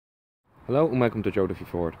Hello and welcome to 142D9062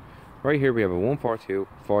 Ford. Right here we have a 142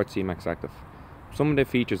 Ford C-MAX-ACTIV. Some of the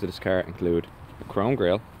features of this car include a chrome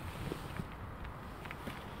grille,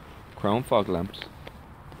 chrome fog lamps,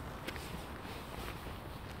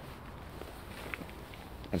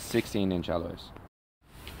 and 16-inch alloys.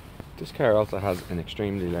 This car also has an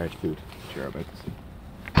extremely large boot, which you're about to see.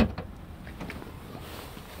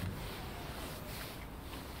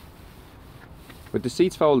 With the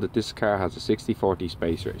seats folded, this car has a 60-40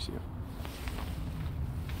 space ratio.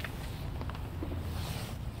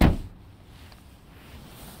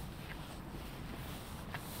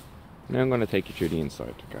 Now I'm going to take you through the inside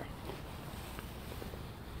of the car.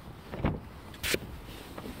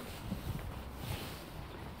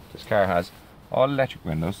 This car has all electric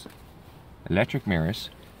windows, electric mirrors,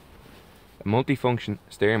 a multi-function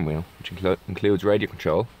steering wheel which includes radio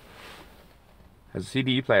control, has a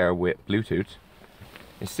CD player with Bluetooth,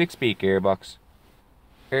 a 6-speed gearbox,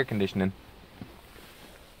 air conditioning,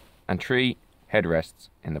 and 3 headrests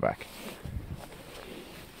in the back.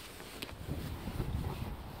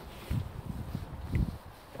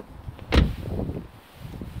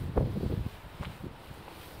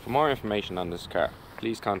 For more information on this car,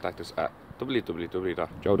 please contact us at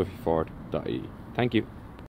www.142D9062.ie. Thank you.